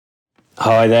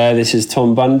Hi there, this is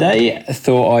Tom Bunday. I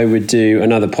thought I would do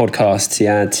another podcast to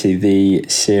add to the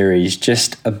series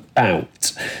just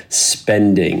about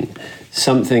spending.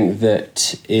 Something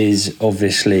that is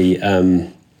obviously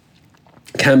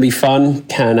can be fun,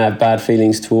 can have bad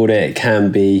feelings toward it, it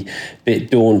can be a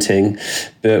bit daunting.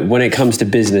 But when it comes to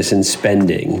business and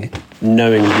spending,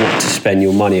 knowing what to spend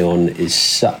your money on is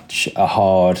such a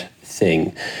hard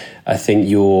thing. I think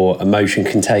your emotion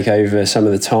can take over some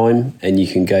of the time, and you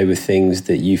can go with things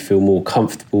that you feel more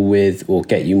comfortable with or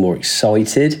get you more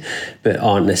excited, but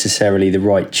aren't necessarily the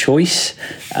right choice.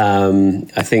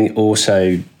 I think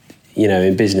also,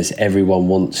 in business, everyone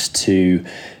wants to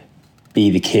be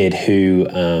the kid who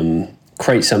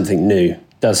creates something new,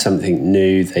 does something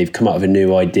new. They've come up with a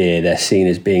new idea. They're seen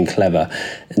as being clever.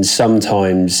 And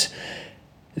sometimes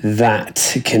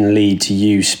that can lead to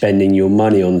you spending your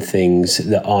money on things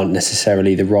that aren't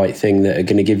necessarily the right thing that are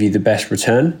going to give you the best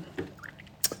return.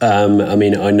 I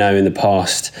know in the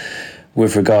past,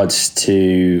 with regards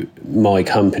to my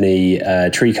company,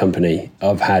 Tree Company,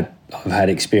 I've had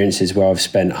experiences where I've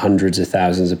spent hundreds of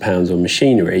thousands of pounds on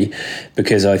machinery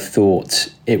because I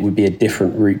thought it would be a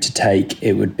different route to take.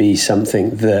 It would be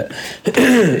something that,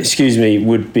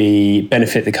 would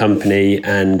benefit the company,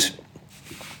 and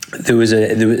there was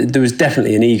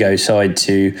definitely an ego side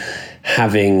to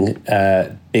having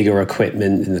bigger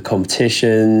equipment in the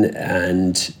competition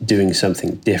and doing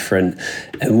something different.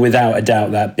 And without a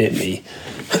doubt, that bit me.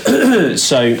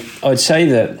 So I'd say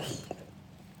that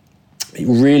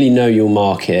really know your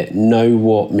market, know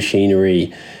what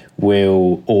machinery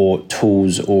or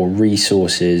tools or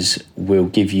resources will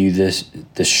give you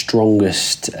the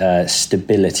strongest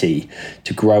stability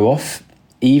to grow off.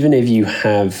 Even if you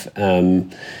have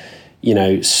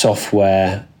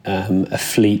software, a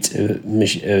fleet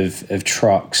of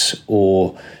trucks,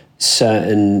 or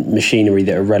certain machinery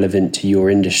that are relevant to your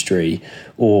industry,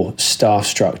 or staff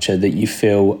structure that you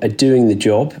feel are doing the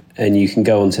job and you can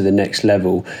go on to the next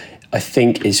level, I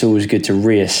think it's always good to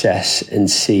reassess and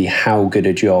see how good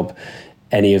a job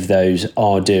any of those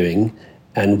are doing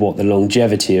and what the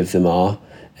longevity of them are,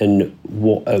 and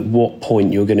at what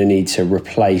point you're going to need to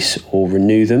replace or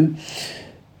renew them.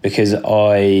 Because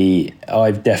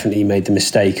I've definitely made the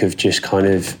mistake of just kind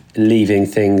of leaving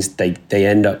things. They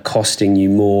end up costing you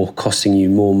more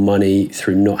money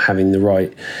through not having the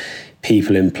right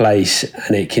people in place,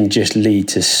 and it can just lead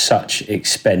to such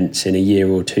expense in a year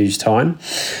or two's time.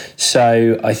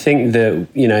 So I think that,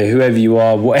 whoever you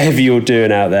are, whatever you're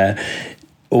doing out there,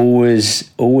 always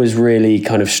really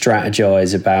kind of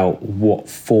strategize about what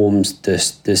forms the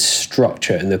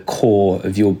structure and the core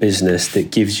of your business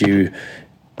that gives you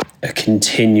a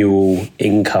continual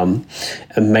income,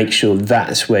 and make sure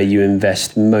that's where you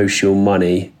invest most of your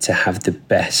money to have the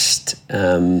best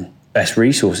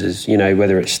resources,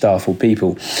 whether it's staff or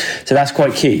people. So that's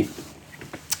quite key.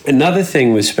 Another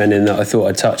thing with spending that I thought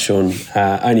I'd touch on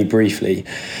only briefly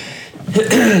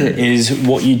is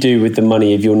what you do with the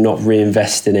money if you're not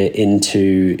reinvesting it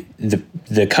into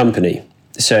the company.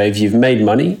 So if you've made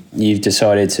money, you've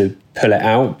decided to pull it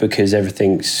out because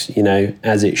everything's,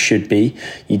 as it should be.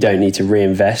 You don't need to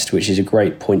reinvest, which is a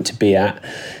great point to be at.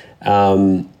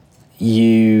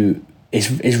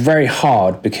 It's very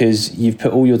hard because you've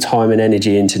put all your time and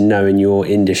energy into knowing your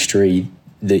industry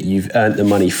that you've earned the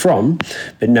money from,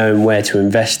 but knowing where to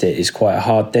invest it is quite a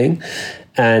hard thing.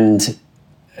 And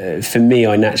for me,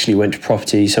 I naturally went to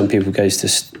property. Some people go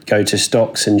to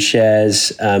stocks and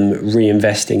shares,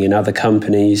 reinvesting in other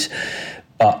companies.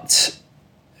 But,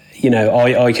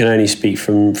 I can only speak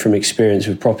from experience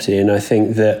with property. And I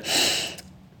think that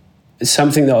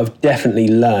something that I've definitely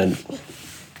learned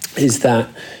is that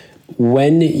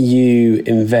when you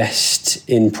invest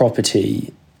in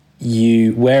property,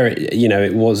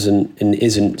 it wasn't and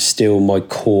isn't still my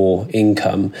core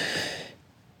income,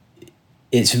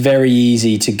 it's very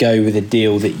easy to go with a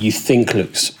deal that you think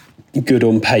looks good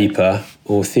on paper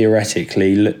or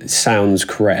theoretically sounds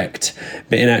correct,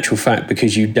 but in actual fact,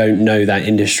 because you don't know that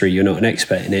industry, you're not an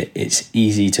expert in it, it's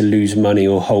easy to lose money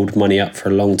or hold money up for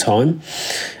a long time.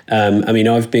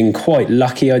 I've been quite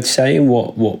lucky, I'd say, in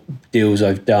what deals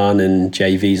I've done and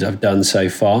JVs I've done so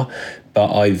far,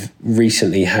 but I've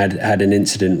recently had an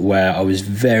incident where I was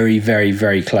very, very,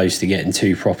 very close to getting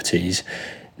 2 properties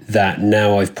that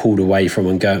now I've pulled away from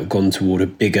and gone toward a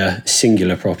bigger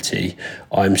singular property.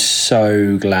 I'm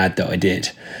so glad that I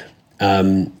did.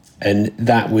 And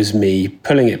that was me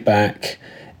pulling it back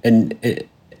and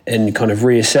kind of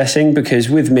reassessing, because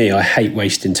with me, I hate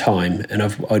wasting time. And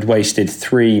I'd wasted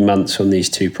 3 months on these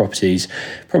 2 properties,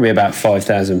 probably about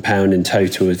 £5,000 in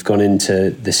total has gone into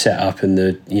the setup and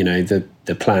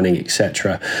the planning,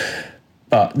 etc.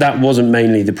 But that wasn't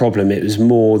mainly the problem. It was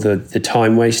more the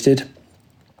time wasted.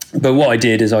 But what I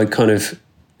did is I kind of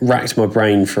racked my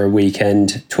brain for a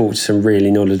weekend, talked to some really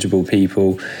knowledgeable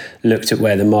people, looked at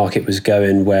where the market was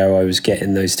going, where I was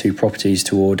getting those 2 properties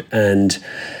toward, and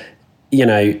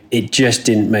it just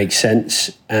didn't make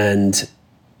sense. And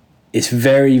it's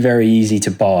very, very easy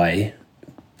to buy,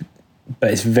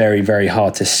 but it's very, very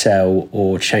hard to sell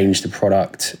or change the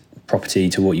property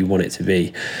to what you want it to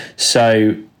be.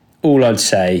 So all I'd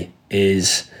say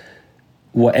is,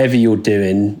 whatever you're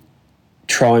doing,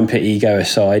 try and put ego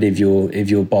aside. If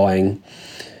you're buying,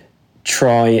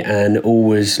 try and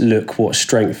always look what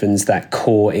strengthens that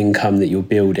core income that you're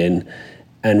building,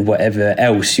 and whatever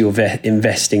else you're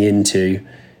investing into,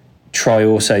 try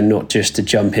also not just to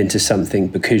jump into something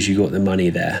because you got the money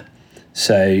there.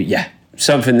 So yeah,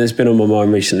 something that's been on my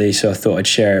mind recently, so I thought I'd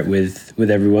share it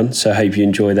with everyone. So I hope you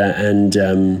enjoy that,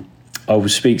 and I will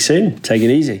speak soon. Take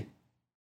it easy.